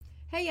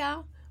Hey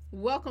y'all,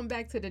 welcome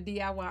back to the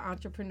DIY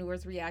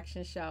Entrepreneurs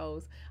Reaction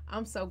Shows.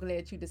 I'm so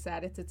glad you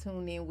decided to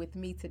tune in with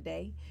me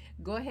today.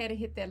 Go ahead and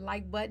hit that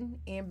like button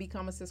and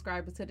become a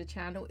subscriber to the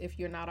channel if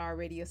you're not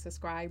already a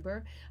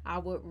subscriber. I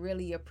would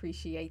really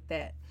appreciate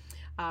that.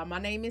 My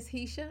name is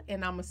Hisha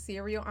and I'm a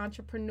serial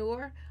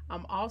entrepreneur.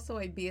 I'm also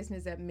a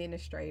business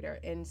administrator,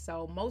 and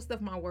so most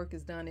of my work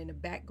is done in the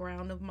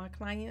background of my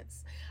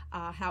clients.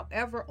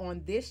 However,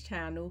 on this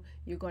channel,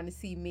 you're going to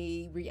see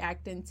me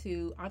reacting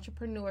to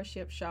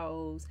entrepreneurship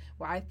shows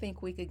where I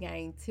think we could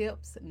gain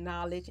tips,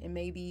 knowledge, and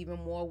maybe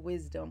even more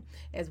wisdom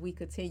as we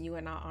continue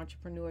in our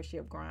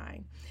entrepreneurship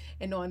grind.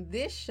 And on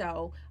this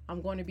show,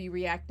 I'm going to be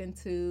reacting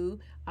to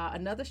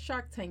another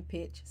Shark Tank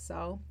pitch.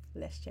 So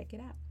let's check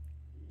it out.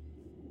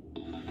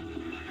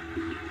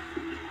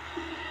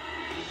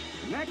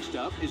 Next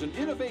up is an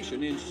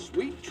innovation in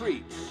sweet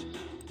treats.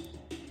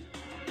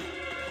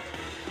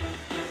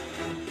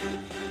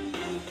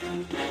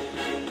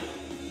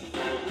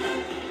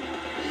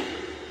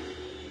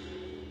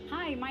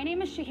 Hi, my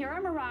name is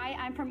Shahira Marai.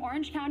 I'm from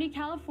Orange County,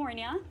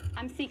 California.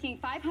 I'm seeking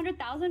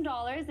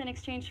 $500,000 in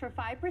exchange for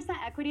 5%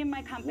 equity in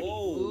my company.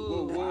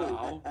 Whoa,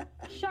 wow.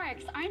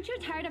 Sharks, aren't you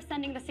tired of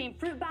sending the same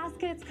fruit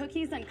baskets,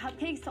 cookies, and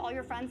cupcakes to all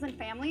your friends and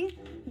family?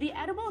 The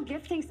edible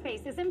gifting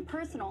space is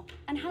impersonal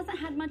and hasn't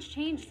had much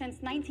change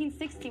since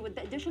 1960 with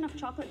the addition of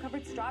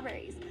chocolate-covered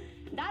strawberries.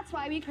 That's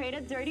why we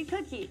created Dirty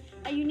Cookie,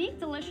 a unique,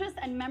 delicious,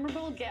 and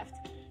memorable gift.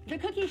 The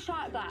cookie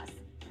shot glass.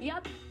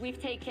 Yep,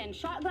 we've taken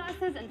shot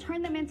glasses and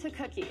turned them into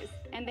cookies.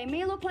 And they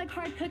may look like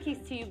hard cookies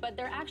to you, but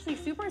they're actually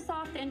super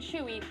soft and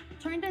chewy,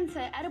 turned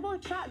into edible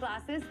shot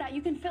glasses that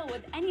you can fill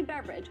with any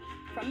beverage,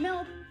 from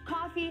milk,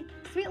 coffee,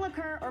 sweet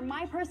liqueur, or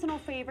my personal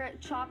favorite,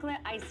 chocolate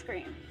ice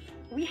cream.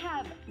 We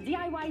have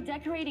DIY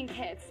decorating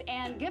kits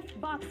and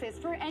gift boxes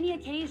for any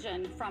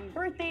occasion, from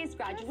birthdays,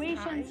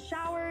 graduations,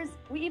 showers.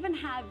 We even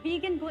have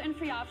vegan,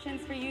 gluten-free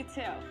options for you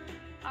too.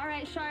 All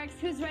right, Sharks,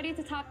 who's ready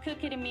to talk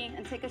cookie to me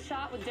and take a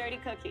shot with Dirty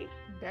Cookie?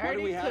 What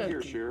do we have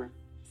here, Shir?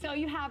 So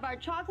you have our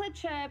chocolate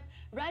chip,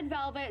 red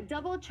velvet,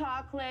 double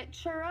chocolate,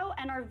 churro,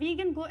 and our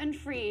vegan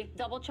gluten-free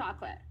double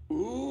chocolate.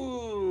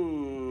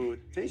 Ooh,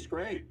 tastes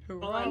great.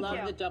 Oh, I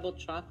love the double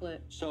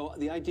chocolate. So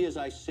the idea is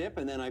I sip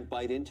and then I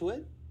bite into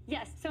it?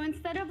 Yes, so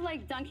instead of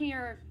like dunking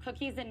your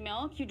cookies in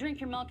milk, you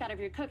drink your milk out of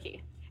your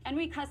cookie. And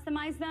we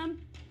customize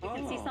them. You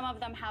can see some of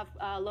them have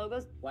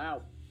logos.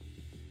 Wow.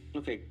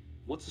 Okay,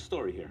 what's the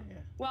story here?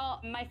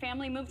 Well, my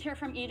family moved here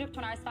from Egypt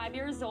when I was 5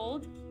 years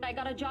old. I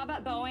got a job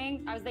at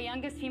Boeing. I was the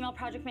youngest female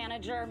project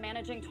manager,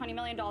 managing $20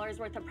 million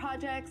worth of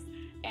projects.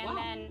 And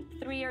then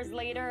 3 years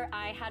later,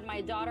 I had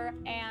my daughter.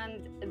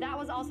 And that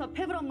was also a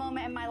pivotal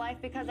moment in my life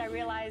because I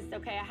realized,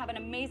 okay, I have an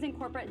amazing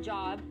corporate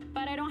job,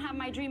 but I don't have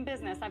my dream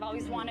business. I've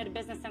always wanted a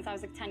business since I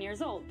was like 10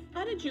 years old.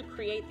 How did you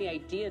create the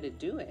idea to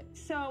do it?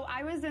 So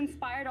I was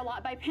inspired a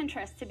lot by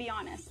Pinterest, to be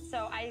honest.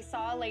 So I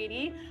saw a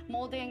lady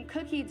molding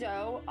cookie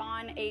dough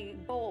on a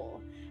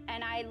bowl.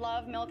 And I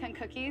love milk and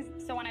cookies.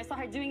 So when I saw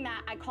her doing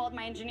that, I called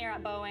my engineer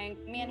at Boeing.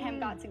 Me and him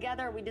got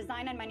together. We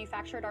designed and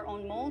manufactured our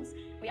own molds.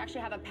 We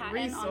actually have a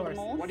patent on the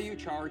molds. What do you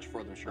charge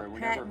for them, Shir? We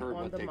never heard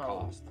what they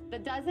cost. The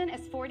dozen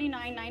is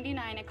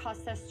 $49.99. It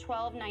costs us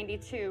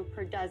 $12.92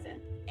 per dozen.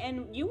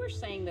 And you were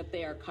saying that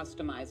they are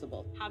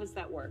customizable. How does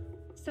that work?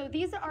 So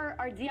these are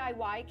our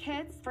DIY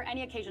kits for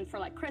any occasion, for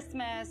like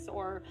Christmas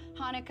or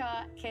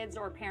Hanukkah. Kids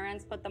or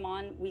parents put them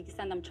on. We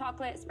send them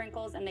chocolate,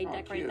 sprinkles, and they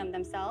decorate them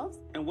themselves.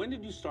 And when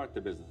did you start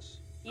the business?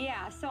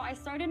 Yeah, so I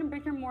started in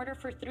brick and mortar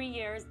for 3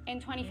 years in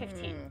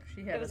 2015.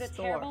 It was a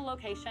terrible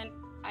location.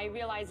 I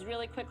realized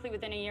really quickly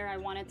within a year I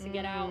wanted to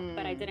get out,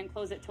 but I didn't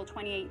close it till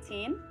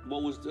 2018.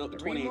 What was the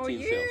 3 more 2018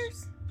 years?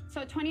 sales?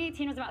 So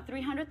 2018 was about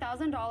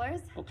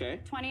 $300,000. Okay.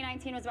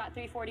 2019 was about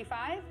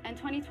 $345, and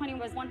 2020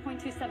 was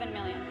 $1.27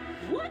 million.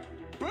 What?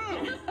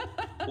 Boom!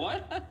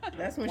 What?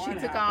 That's when she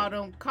took all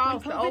them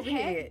costs, the When COVID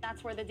overhead. hit,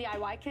 that's where the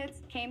DIY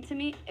kits came to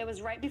me. It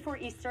was right before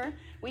Easter.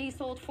 We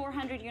sold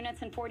 400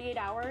 units in 48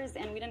 hours,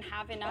 and we didn't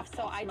have enough,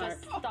 so I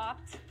just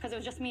stopped because it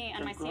was just me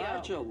and my CEO.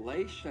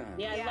 Congratulations.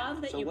 Yeah, I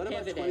love that So you what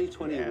about pivoted.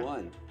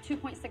 2021?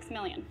 2.6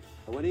 million.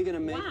 What are you going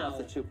to make Wow. off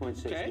the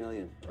 2.6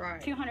 million?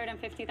 Right.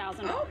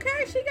 $250,000.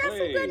 Okay, she got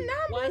some good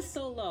Why numbers.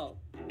 so low?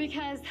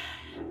 Because,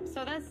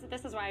 so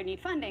this is why I need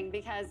funding,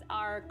 because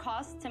our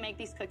cost to make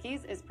these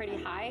cookies is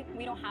pretty high.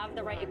 We don't have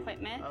the right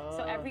equipment,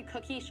 so every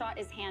cookie shot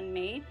is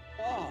handmade.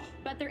 Oh,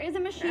 But there is a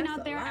machine That's out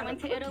a there. lot I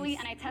went of to Italy cookies.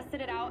 and I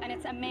tested it out, and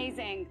it's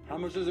amazing. how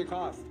much does it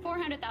cost?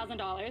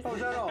 $400,000. Oh,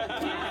 is that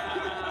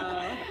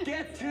all?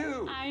 Get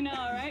two. I know,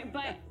 right?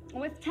 But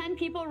with 10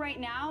 people right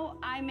now,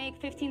 I make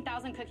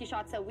 15,000 cookie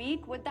shots a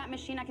week. With that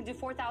machine, I can do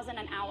 4,000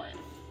 an hour.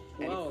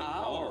 Whoa. An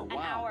hour. An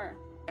hour.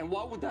 And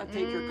what would that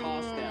take your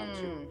cost down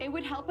to? It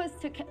would help us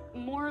to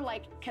more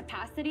like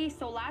capacity.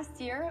 So last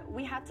year,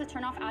 we had to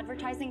turn off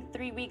advertising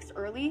 3 weeks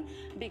early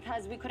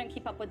because we couldn't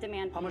keep up with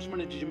demand. How much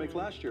money did you make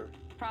last year?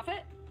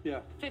 Profit?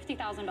 Yeah.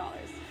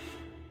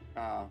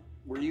 $50,000.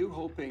 Were you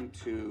hoping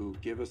to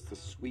give us the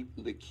sweet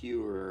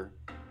liqueur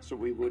so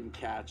we wouldn't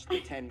catch the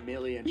 $10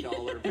 million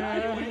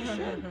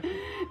valuation?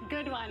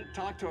 Good one.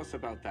 Talk to us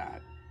about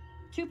that.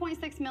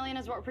 2.6 million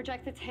is what we're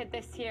projected to hit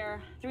this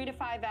year. 3 to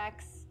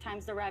 5x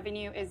times the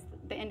revenue is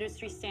the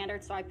industry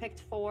standard, so I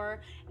picked 4.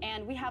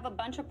 And we have a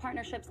bunch of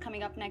partnerships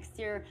coming up next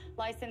year,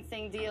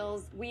 licensing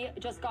deals. We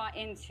just got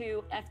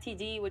into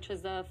FTD, which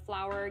is a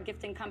flower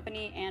gifting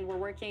company, and we're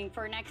working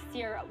for next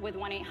year with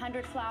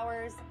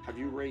 1-800-Flowers. Have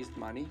you raised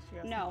money?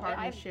 No,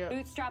 I've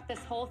bootstrapped this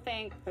whole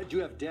thing. Do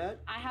you have debt?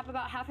 I have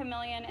about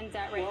 $500,000 in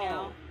debt right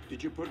now.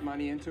 Did you put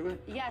money into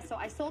it? Yeah, so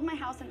I sold my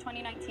house in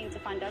 2019 to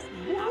fund us.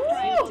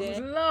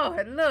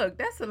 Lord, look,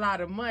 that's a lot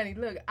of money.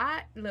 Look,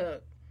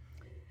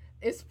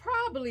 it's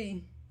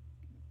probably,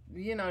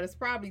 it's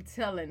probably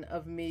telling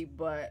of me,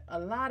 but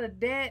a lot of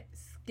that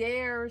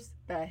scares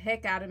the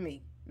heck out of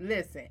me.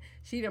 Listen,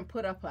 she done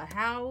put up her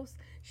house.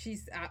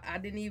 I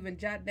didn't even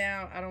jot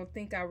down. I don't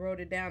think I wrote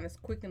it down as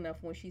quick enough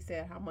when she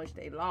said how much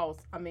they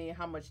lost. I mean,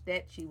 how much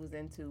debt she was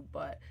into,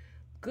 but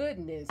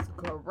goodness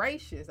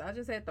gracious. I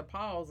just had to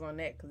pause on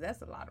that because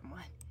that's a lot of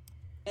money.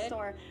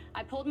 Store.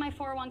 I pulled my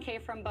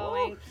 401k from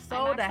Boeing.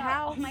 Sold the I maxed out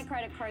house. all my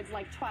credit cards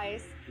like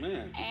twice.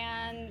 Man.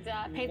 And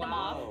paid them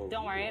off.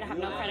 Don't worry, I don't have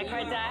no credit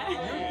card debt.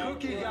 Your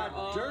cookie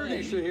got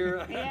dirty,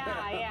 Shahira.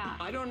 Yeah.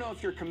 I don't know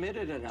if you're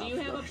committed enough. Do you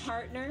have a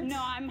partner?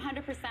 No, I'm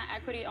 100%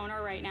 equity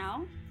owner right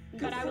now.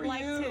 But I would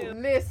like to.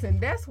 Listen,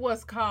 that's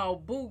what's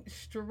called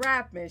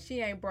bootstrapping. She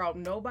ain't brought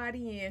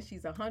nobody in.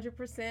 She's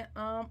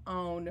 100%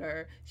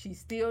 owner. She's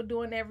still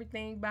doing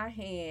everything by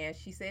hand.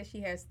 She says she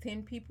has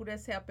 10 people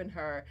that's helping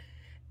her.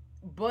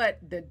 But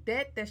the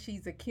debt that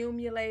she's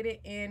accumulated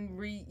and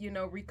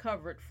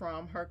recovered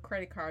from her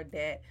credit card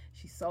debt,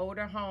 she sold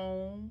her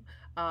home.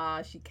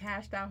 She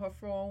cashed out her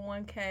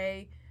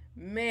 401k.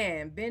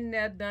 Man, been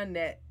there, done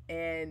that,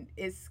 and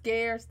it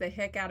scares the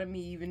heck out of me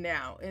even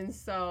now. And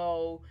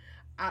so,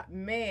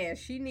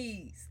 she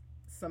needs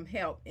some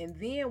help. And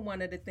then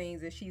one of the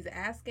things is she's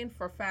asking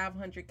for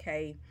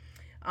 $500K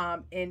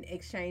in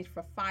exchange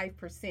for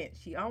 5%.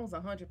 She owns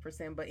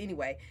 100%, but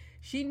anyway,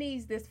 she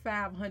needs this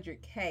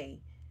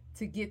 $500K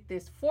to get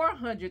this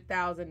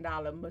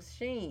 $400,000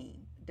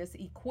 machine, this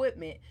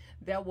equipment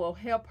that will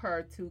help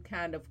her to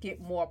kind of get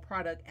more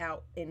product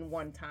out in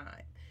one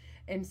time.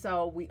 And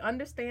so we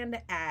understand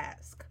the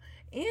ask,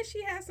 and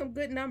she has some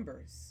good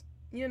numbers,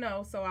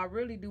 so I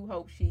really do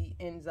hope she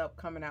ends up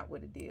coming out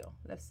with a deal.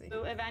 Let's see.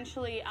 So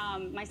eventually,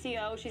 my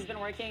CEO, she's been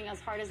working as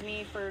hard as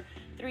me for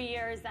 3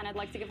 years, and I'd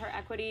like to give her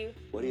equity.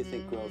 What do you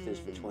think growth is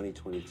for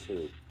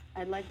 2022?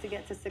 I'd like to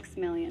get to 6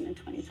 million in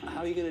 2020. How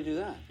are you going to do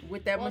that?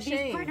 With that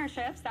machine. These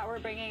partnerships that we're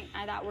bringing,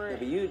 Yeah,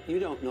 but you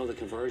don't know the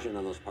conversion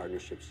on those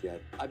partnerships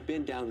yet. I've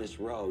been down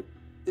this road.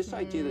 This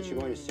idea that you're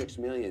going to 6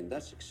 million,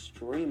 that's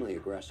extremely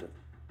aggressive.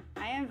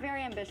 I am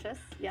very ambitious,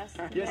 yes.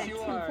 Yes, you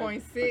are.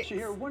 2.6. But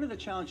Shahir, one of the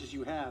challenges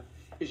you have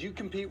is you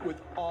compete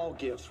with all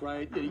gifts,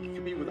 right? You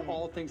compete with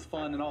all things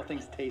fun and all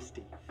things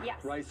tasty.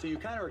 Yes. Right? So you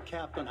kind of are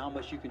capped on how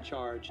much you can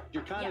charge.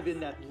 You're kind of Yes.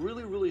 in that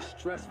really, really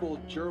stressful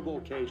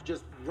gerbil cage,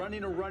 just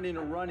running,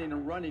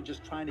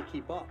 just trying to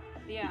keep up.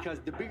 Yeah. Because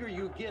the bigger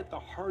you get, the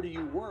harder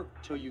you work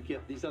till you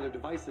get these other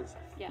devices.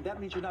 Yeah. That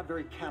means you're not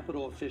very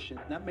capital efficient.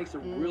 That makes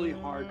it really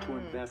hard to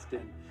invest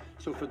in.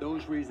 So for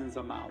those reasons,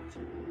 I'm out.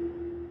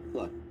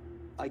 Look,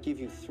 I give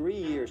you 3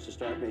 years to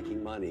start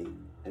making money,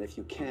 and if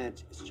you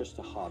can't, it's just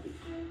a hobby.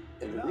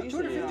 And the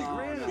reason is... 250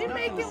 grand is You're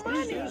nothing. making money,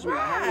 Excuse me, I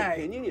have an right?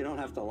 opinion. You don't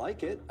have to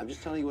like it. I'm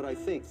just telling you what I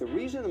think. The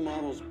reason the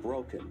model's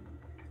broken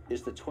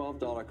is the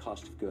 $12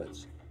 cost of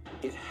goods.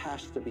 It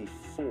has to be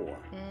 4.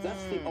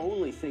 That's the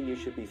only thing you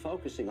should be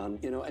focusing on,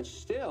 and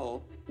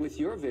still, with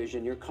your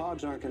vision, your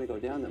cogs aren't going to go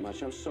down that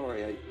much. I'm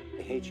sorry, I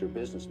hate your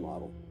business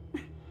model.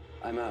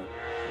 I'm out.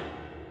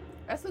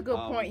 That's a good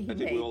point he I think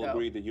made, we all though.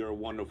 agree that you're a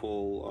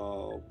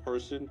wonderful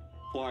person,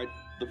 but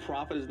the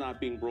profit is not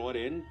being brought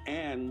in,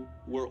 and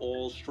we're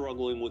all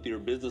struggling with your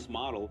business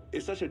model.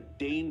 It's such a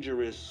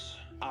dangerous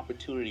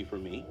opportunity for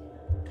me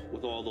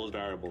with all those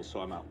variables,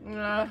 so I'm out.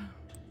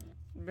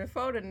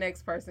 Before the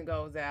next person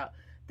goes out,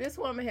 this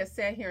woman has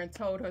sat here and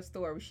told her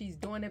story. She's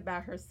doing it by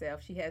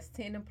herself. She has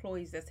 10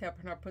 employees that's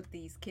helping her put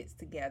these kits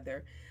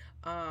together.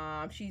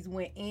 She's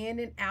went in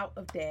and out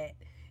of that.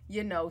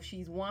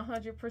 She's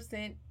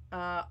 100%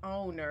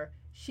 owner.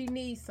 She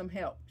needs some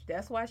help.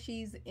 That's why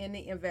she's in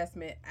the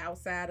investment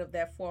outside of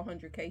that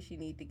 $400K. She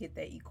needs to get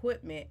that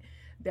equipment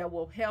that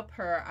will help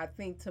her, I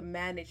think, to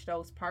manage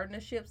those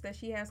partnerships that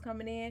she has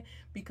coming in.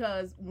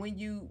 Because when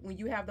you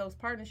have those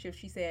partnerships,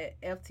 she said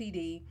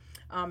FTD,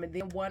 and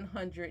then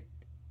 100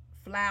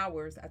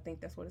 Flowers, I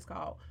think that's what it's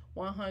called,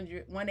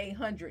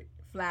 1-800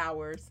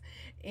 Flowers,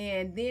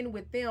 and then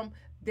with them,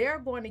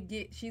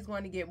 she's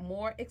going to get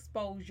more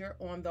exposure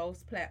on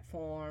those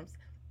platforms.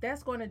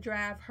 That's going to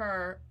drive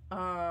her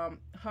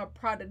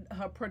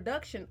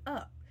production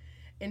up.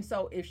 And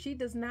so if she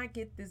does not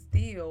get this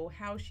deal,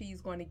 how she's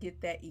going to get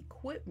that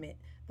equipment,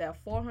 that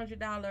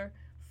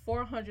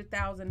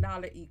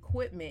 $400,000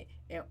 equipment,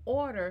 in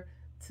order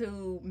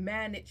to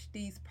manage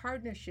these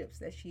partnerships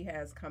that she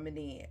has coming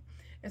in.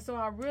 And so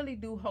I really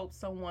do hope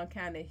someone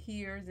kind of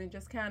hears and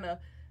just kind of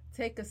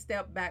take a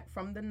step back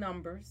from the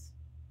numbers.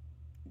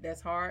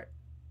 That's hard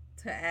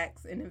to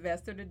ask an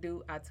investor to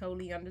do. I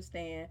totally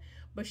understand.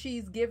 But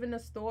she's given a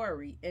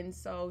story. And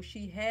so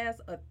she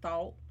has a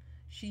thought,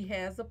 she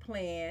has a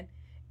plan,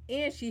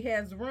 and she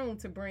has room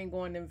to bring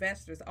on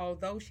investors.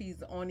 Although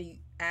she's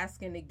only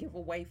asking to give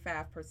away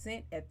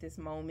 5% at this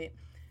moment,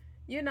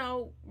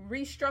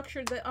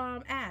 restructure the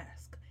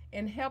ask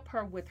and help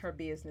her with her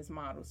business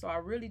model. So I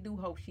really do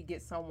hope she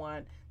gets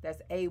someone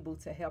that's able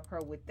to help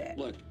her with that.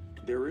 Look,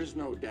 there is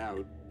no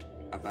doubt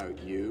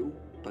about you,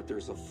 but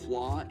there's a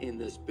flaw in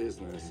this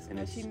business, and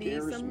it She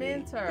needs scares a me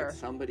mentor. that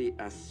somebody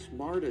as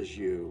smart as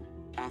you,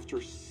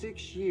 after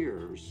 6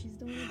 years, She's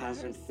doing it by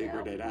hasn't herself,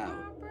 figured it out.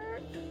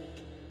 Robert.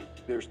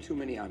 There's too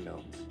many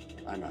unknowns.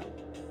 I'm out.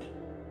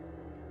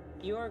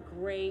 You're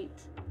great.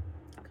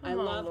 I Come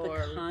love on, the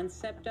Lori.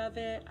 concept of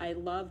it. I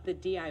love the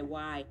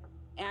DIY.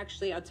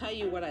 Actually, I'll tell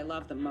you what I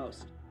love the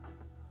most.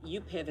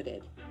 You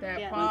pivoted. That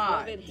Yeah. When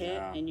part. COVID hit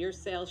Yeah. and your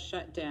sales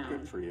shut down.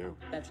 Good for you.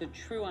 That's a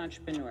true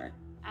entrepreneur.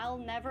 I'll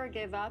never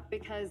give up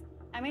because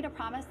I made a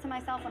promise to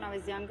myself when I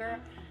was younger.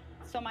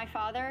 So my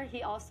father,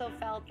 he also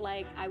felt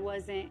like I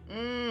wasn't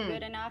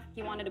good enough.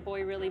 He wanted a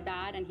boy really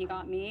bad, and he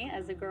got me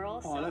as a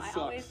girl. Oh, So that I sucks.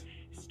 always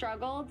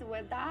struggled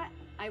with that.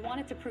 I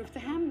wanted to prove to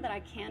him that I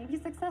can be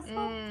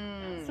successful.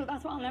 So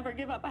that's why I'll never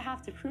give up. I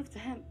have to prove to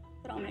him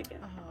that I'll make it.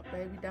 Oh,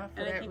 baby, not for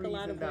And I that think reason, a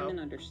lot of though. women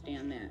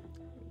understand that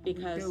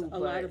because do, a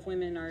lot but of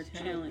women are trying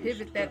to challenged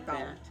pivot that with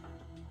thought.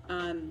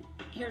 that.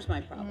 Here's my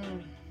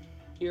problem.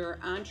 You're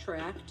on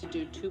track to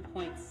do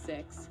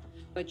 2.6,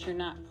 but you're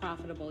not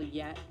profitable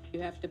yet.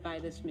 You have to buy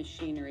this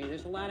machinery.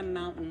 There's a lot of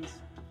mountains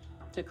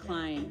to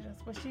climb.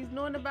 That's what she's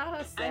knowing about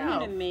herself. I'm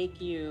going to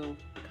make you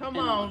Come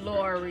an on, offer,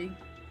 Lori.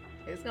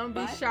 It's going to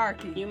be but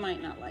sharky. You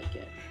might not like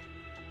it.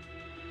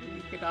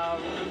 You could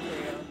already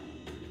tell.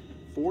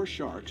 4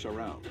 sharks are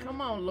out.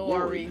 Come on,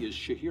 Lori Lori. is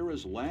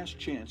Shahira's last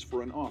chance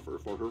for an offer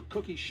for her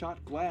cookie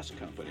shot glass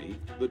company,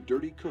 The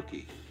Dirty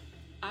Cookie.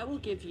 I will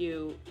give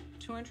you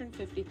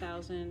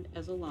 $250,000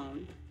 as a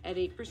loan at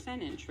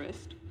 8%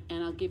 interest,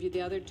 and I'll give you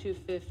the other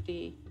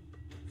 $250,000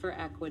 for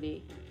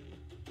equity.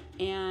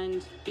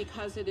 And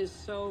because it is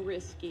so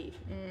risky,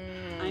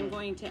 I'm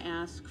going to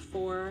ask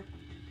for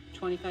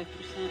 25%.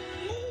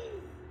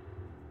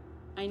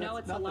 I know That's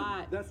it's nothing. a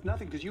lot. That's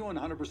nothing because you own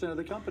 100% of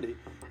the company.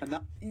 And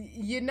that,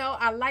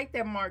 I like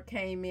that Mark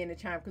came in and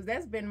chimed because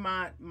that's been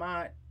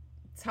my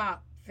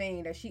top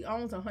thing, that she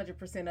owns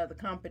 100% of the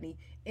company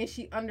and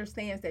she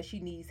understands that she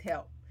needs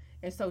help.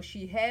 And so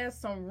she has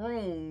some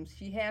rooms,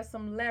 she has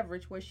some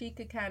leverage where she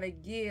could kind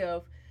of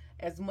give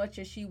as much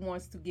as she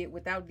wants to get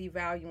without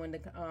devaluing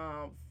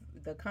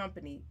the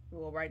company.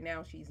 Well, right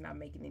now she's not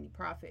making any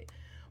profit.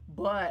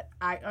 But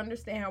I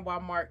understand why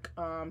Mark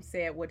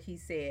said what he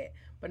said.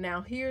 But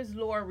now here's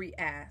Lori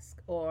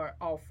ask or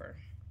offer.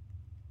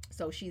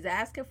 So she's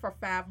asking for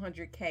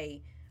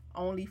 $500K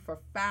only for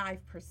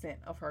 5%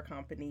 of her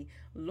company.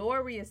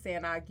 Lori is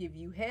saying, I'll give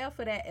you half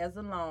of that as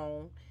a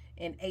loan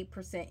and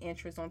 8%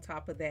 interest on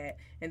top of that.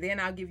 And then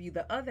I'll give you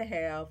the other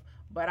half,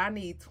 but I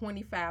need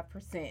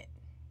 25%.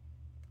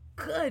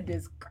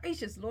 Goodness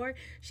gracious, Lori.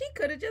 She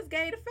could have just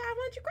gave the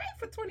 $500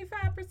 for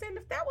 25%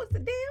 if that was the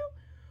deal.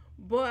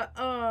 But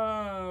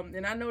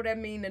and I know that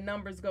mean the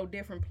numbers go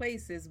different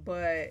places,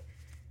 but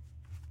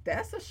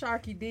that's a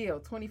sharky deal,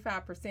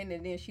 25%,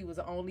 and then she was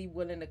only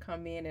willing to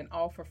come in and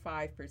offer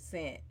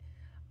 5%.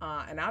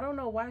 And I don't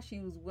know why she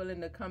was willing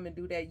to come and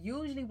do that.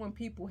 Usually when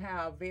people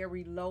have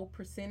very low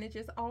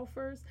percentages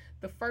offers,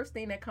 the first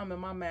thing that come in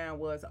my mind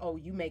was, oh,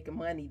 you making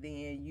money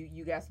then.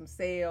 You got some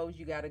sales,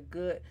 you got a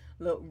good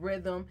little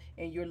rhythm,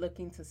 and you're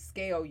looking to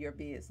scale your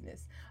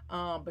business.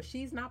 But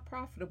she's not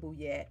profitable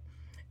yet.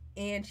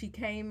 And she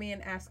came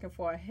in asking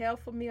for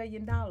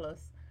 $500,000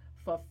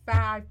 for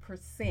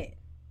 5%.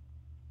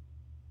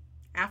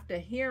 After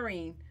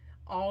hearing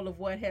all of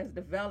what has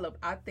developed,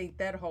 I think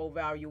that whole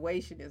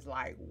valuation is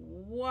like,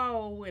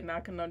 whoa, and I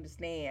can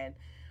understand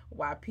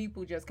why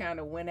people just kind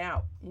of went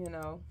out,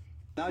 now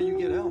you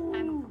get help.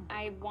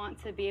 I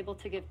want to be able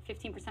to give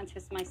 15%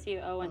 to my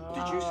CEO. And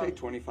Did you say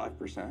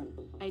 25%?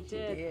 I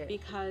did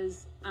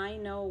because I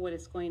know what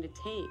it's going to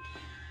take.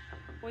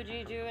 would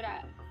you do it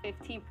at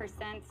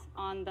 15%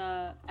 on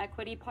the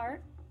equity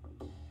part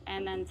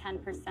and then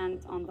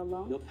 10% on the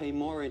loan? You'll pay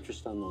more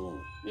interest on the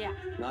loan. Yeah,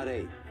 Not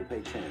 8, you'll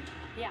pay 10.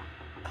 yeah.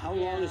 How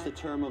long is the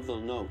term of the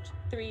note?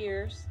 3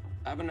 years.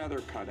 I have another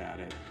cut at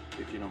it,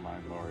 if you don't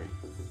mind, Lori.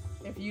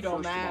 If you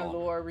don't First of mind, all,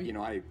 Lori.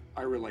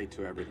 I relate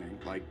to everything.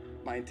 Like,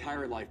 my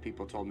entire life,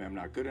 people told me I'm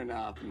not good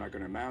enough, I'm not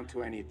going to amount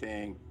to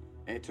anything.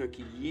 And it took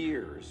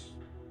years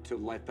to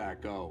let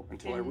that go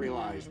until I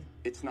realized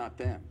it's not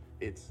them.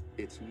 It's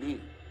me.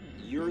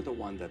 You're the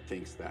one that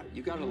thinks that.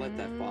 You got to let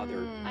that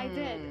bother. I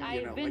did.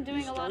 I've been like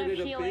doing you a lot of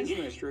started healing. a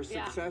business. You're a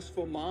Yeah.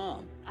 successful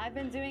mom. I've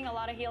been doing a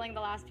lot of healing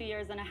the last few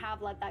years, and I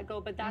have let that go.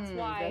 But that's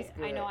why that's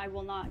I good. know I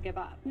will not give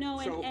up. No,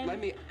 So and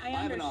I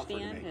have an offer to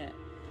understand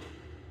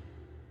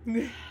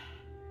make. it.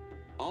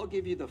 I'll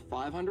give you the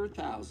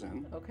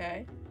 $500,000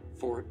 Okay.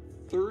 for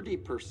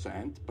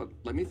 30%, but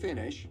let me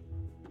finish.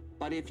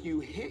 But if you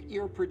hit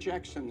your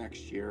projection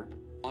next year,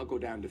 I'll go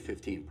down to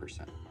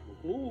 15%.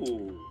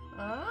 Ooh.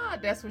 Ah,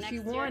 that's what next she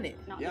year,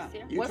 wanted. not Yeah. this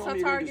year. You What's told her me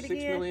you're gonna target do 6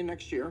 again? million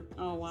next year.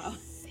 Oh, wow.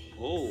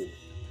 Oh,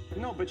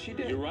 No, but she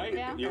did. you're right.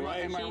 Yeah. You're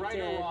right. Am I She right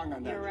did. or wrong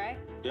on that? You're right.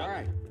 Yeah. All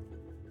right.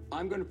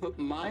 I'm going to put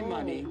my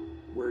money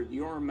where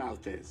your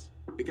mouth is.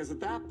 Because at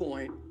that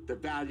point, the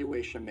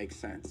valuation makes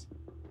sense.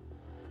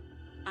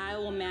 I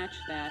will match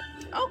that.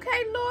 Okay,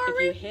 If you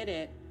Lori. hit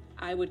it,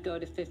 I would go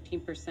to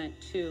 15%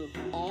 too.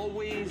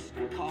 Always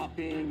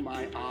copying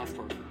my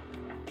offer.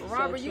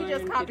 Robert, So you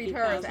just copied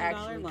hers, $250,000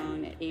 actually.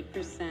 loan at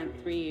 8%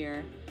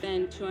 3-year,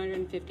 then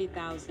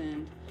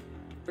 $250,000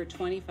 for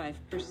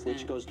 25%.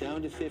 Which goes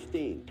down to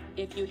 15.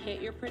 If you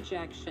hit your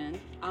projection,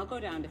 I'll go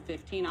down to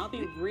 15. I'll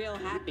be real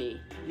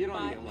happy. You don't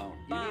But- need a loan.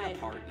 You need a but-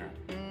 partner.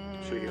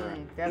 So you're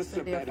that's this is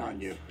the a bet on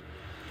difference.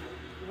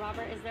 you.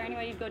 Robert, is there any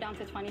way you'd go down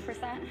to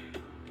 20%?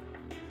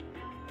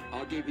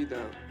 I'll give you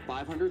the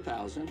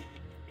 500,000.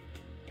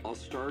 I'll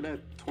start at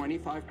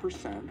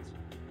 25%.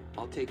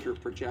 I'll take your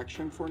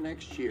projection for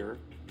next year.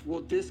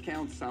 We'll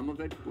discount some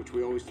of it, which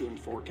we always do in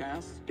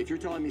forecasts. If you're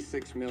telling me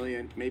 6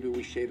 million, maybe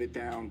we shave it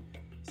down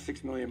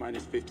 6 million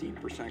minus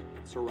 15%,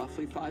 so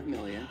roughly 5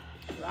 million.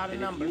 A lot of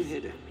And numbers. if you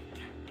hit it,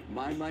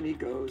 my money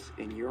goes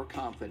in your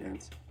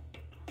confidence.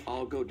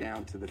 I'll go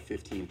down to the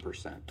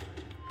 15%.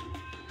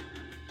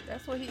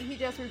 That's what he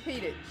just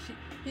repeated.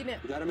 He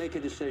didn't. You got to make a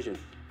decision.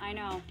 I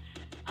know.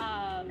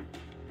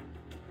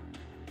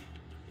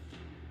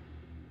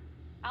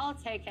 I'll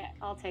take it.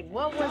 I'll take it.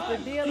 What was the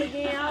deal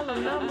again? All the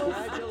numbers.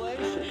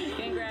 Congratulations.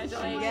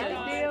 Congratulations.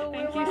 got a deal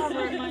with Thank you so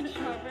Robert. much,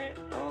 Robert.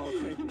 Oh,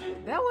 thank you.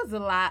 That was a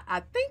lot. I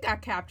think I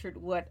captured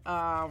what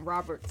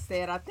Robert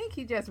said. I think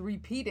he just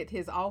repeated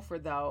his offer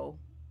though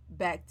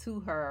back to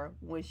her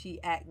when she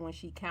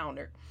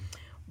countered.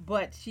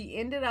 But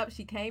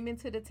she came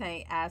into the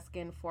tank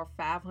asking for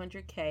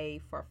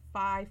 $500K for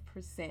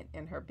 5%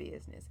 in her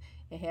business.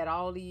 It had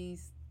all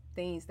these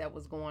things that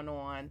was going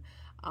on,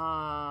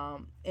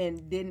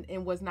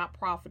 and was not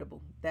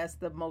profitable. That's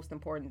the most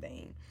important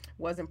thing.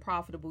 Wasn't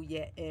profitable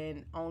yet,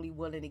 and only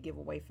willing to give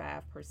away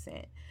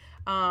 5%.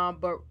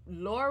 But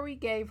Lori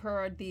gave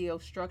her a deal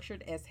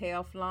structured as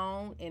half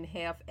loan and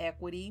half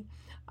equity,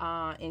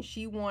 and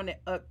she wanted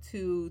up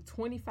to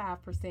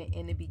 25%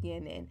 in the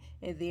beginning,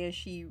 and then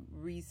she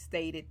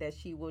restated that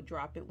she will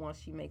drop it once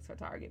she makes her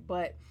target.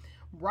 But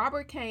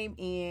Robert came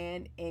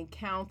in and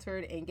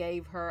countered and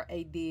gave her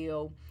a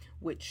deal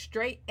with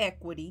straight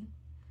equity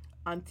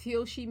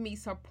until she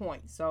meets her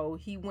point. So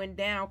he went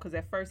down, because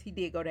at first he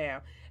did go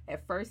down.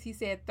 At first he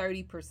said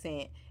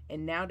 30%,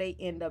 and now they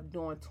end up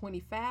doing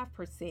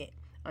 25%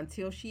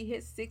 until she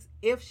hits 6.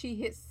 If she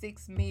hits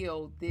 6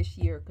 mil this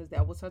year, because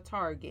that was her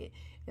target,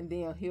 and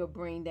then he'll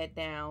bring that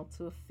down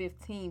to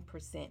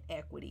 15%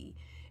 equity.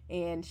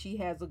 And she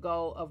has a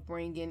goal of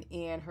bringing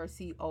in her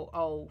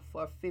COO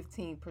for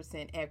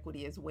 15%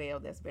 equity as well.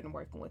 That's been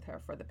working with her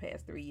for the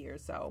past 3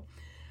 years. So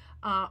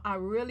I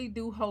really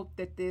do hope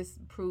that this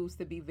proves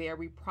to be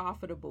very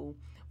profitable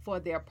for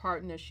their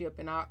partnership.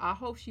 And I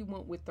hope she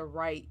went with the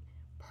right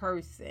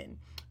person.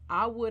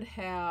 I would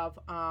have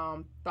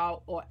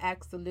thought or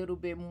asked a little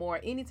bit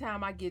more.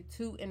 Anytime I get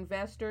 2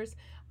 investors,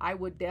 I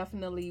would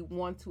definitely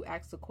want to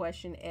ask a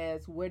question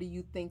as, where do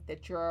you think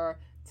that your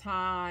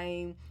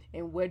time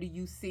and where do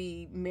you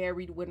see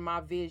married with my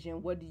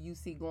vision? What do you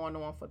see going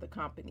on for the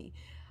company?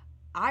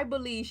 I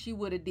believe she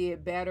would have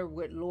did better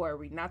with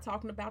Lori. Not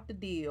talking about the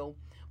deal,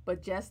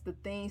 but just the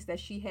things that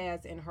she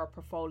has in her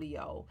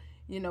portfolio.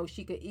 You know,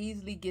 she could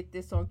easily get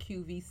this on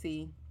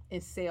QVC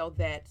and sell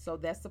that. So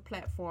that's the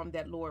platform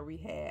that Lori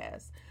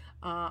has.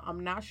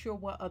 I'm not sure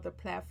what other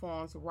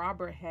platforms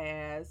Robert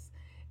has,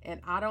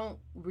 and I don't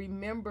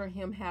remember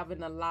him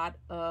having a lot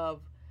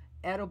of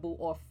edible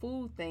or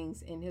food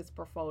things in his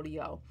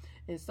portfolio.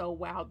 And so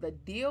while the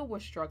deal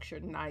was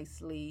structured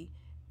nicely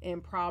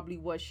and probably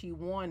what she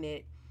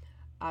wanted,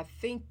 I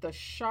think the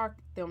shark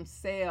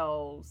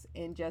themselves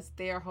and just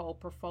their whole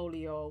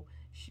portfolio,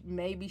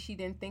 maybe she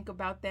didn't think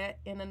about that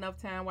in enough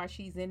time while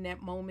she's in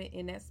that moment,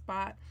 in that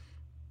spot.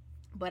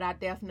 But I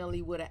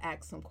definitely would have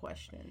asked some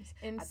questions.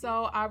 And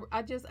so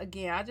I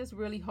just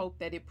really hope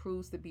that it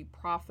proves to be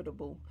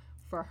profitable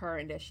for her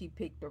and that she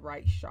picked the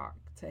right shark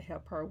to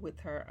help her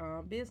with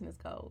her business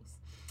goals.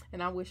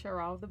 And I wish her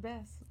all the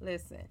best.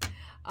 Listen,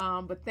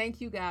 but thank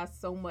you guys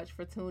so much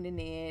for tuning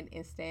in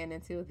and staying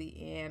until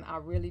the end. I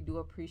really do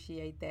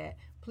appreciate that.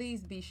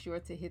 Please be sure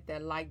to hit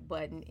that like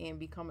button and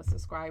become a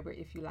subscriber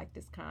if you like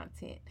this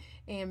content.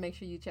 And make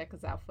sure you check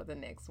us out for the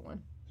next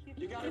one.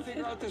 You got to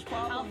figure out this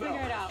problem, I'll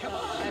figure it out. Come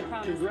on. I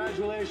promise.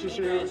 Congratulations,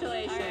 Sharon.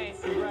 Congratulations. All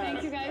right. Congrats.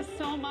 Thank you guys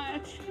so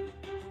much.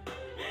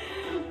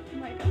 Oh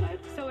my God.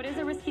 So it is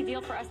a risky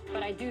deal for us,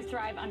 but I do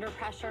thrive under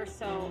pressure,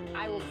 so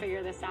I will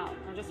figure this out.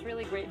 I'm just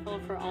really grateful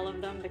for all of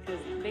them because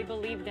they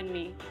believed in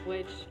me,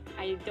 which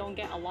I don't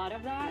get a lot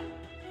of that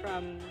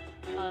from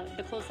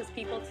the closest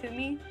people to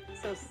me.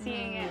 So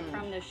seeing it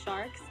from the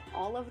sharks,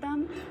 all of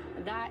them,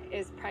 that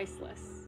is priceless.